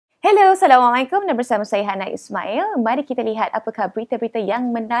Hello, Assalamualaikum dan bersama saya Hana Ismail. Mari kita lihat apakah berita-berita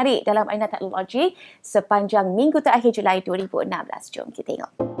yang menarik dalam arena teknologi sepanjang minggu terakhir Julai 2016. Jom kita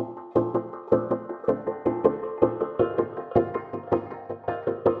tengok.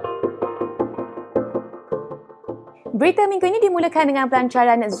 Berita minggu ini dimulakan dengan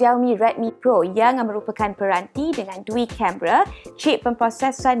pelancaran Xiaomi Redmi Pro yang merupakan peranti dengan dua kamera, chip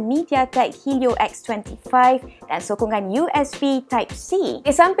pemprosesan MediaTek Helio X25 dan sokongan USB Type-C. Di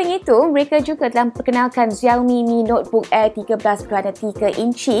samping itu, mereka juga telah memperkenalkan Xiaomi Mi Notebook Air 13.3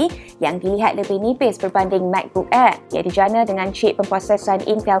 inci yang dilihat lebih nipis berbanding MacBook Air. Ia dijana dengan chip pemprosesan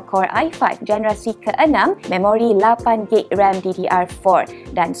Intel Core i5 generasi ke-6, memori 8GB RAM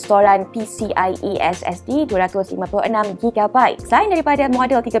DDR4 dan storan PCIe SSD 256GB. Selain daripada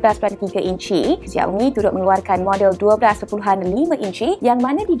model 13.3 inci, Xiaomi turut mengeluarkan model 12.5 inci yang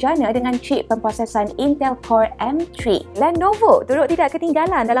mana dijana dengan chip pemprosesan Intel Core M3. Lenovo turut tidak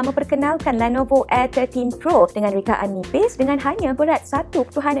ketinggalan dalam memperkenalkan Lenovo Air 13 Pro dengan rekaan nipis dengan hanya berat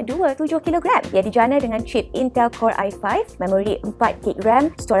 1.27kg. Ia dijana dengan chip Intel Core i5, memori 4GB RAM,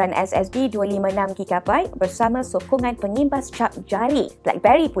 storan SSD 256GB bersama sokongan pengimbas cap jari.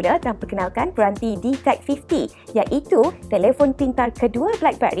 BlackBerry pula telah memperkenalkan peranti D-Tech50 iaitu telefon pintar kedua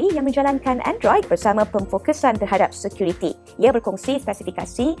BlackBerry yang menjalankan Android bersama pemfokusan terhadap security. Ia berkongsi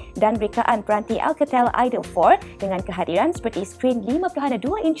spesifikasi dan rekaan peranti Alcatel Idol 4 dengan kehadiran seperti skrin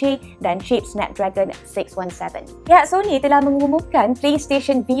 5.2 inci dan chip Snapdragon 617. Pihak Sony telah mengumumkan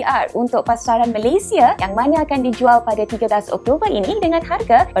PlayStation VR untuk pasaran Malaysia yang mana akan dijual pada 13 Oktober ini dengan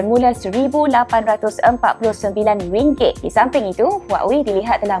harga bermula RM1,849. Di samping itu, Huawei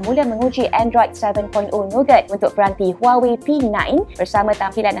dilihat telah mula menguji Android 7.0 Nougat untuk peranti Huawei P9 bersama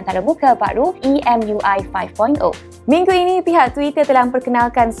tampilan antarmuka baru EMUI 5.0. Minggu ini, pihak Twitter telah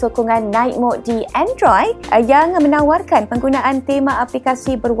memperkenalkan sokongan Night Mode di Android yang menawarkan penggunaan tema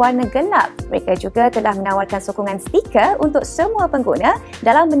aplikasi berwarna gelap. Mereka juga telah menawarkan sokongan stiker untuk semua pengguna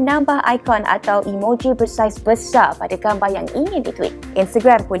dalam menambah ikon atau emoji bersaiz besar pada gambar yang ingin ditweet.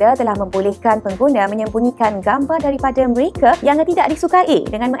 Instagram pula telah membolehkan pengguna menyembunyikan gambar daripada mereka yang tidak disukai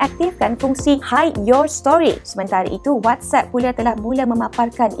dengan mengaktifkan fungsi Hide Your Story. Sementara itu, WhatsApp pula telah mula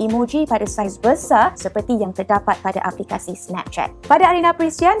memaparkan emoji pada saiz besar seperti yang terdapat pada aplikasi Snapchat. Pada arena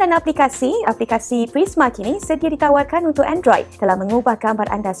perisian dan aplikasi Prisma kini sedia ditawarkan untuk Android. Telah mengubah gambar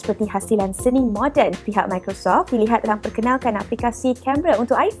anda seperti hasilan seni moden. Pihak Microsoft dilihat telah memperkenalkan aplikasi kamera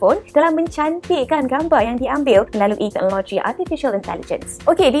untuk iPhone dalam mencantikkan gambar yang diambil melalui teknologi Artificial Intelligence.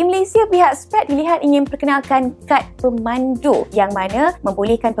 Okey, di Malaysia, pihak SPED dilihat ingin memperkenalkan kad pemandu yang mana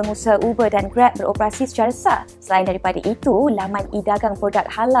membolehkan pengusaha Uber dan Grab beroperasi secara sah. Selain daripada itu, laman e-dagang produk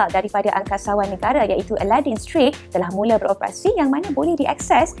halal daripada angkasawan negara iaitu Aladdin Street telah mula beroperasi yang mana boleh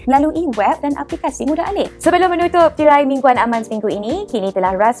diakses melalui web dan aplikasi mudah alih. Sebelum menutup tirai Mingguan Amanz minggu ini, kini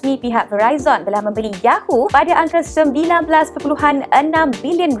telah rasmi pihak Verizon telah membeli Yahoo pada angka 19.6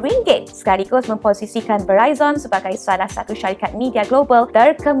 bilion ringgit, sekaligus memposisikan Verizon sebagai salah satu syarikat media global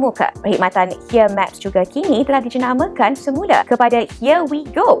terkemuka. Perkhidmatan Here Maps juga kini telah dijenamakan semula kepada Here We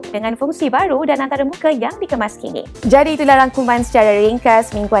Go dengan fungsi baru dan antarmuka yang dikemas kini. Jadi itulah rangkuman secara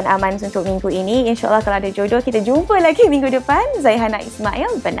ringkas Mingguan Amanz untuk minggu ini. InsyaAllah kalau ada jodoh kita jumpa lagi minggu depan. Saya Hana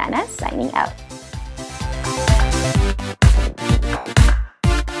Ismail, Banana signing out.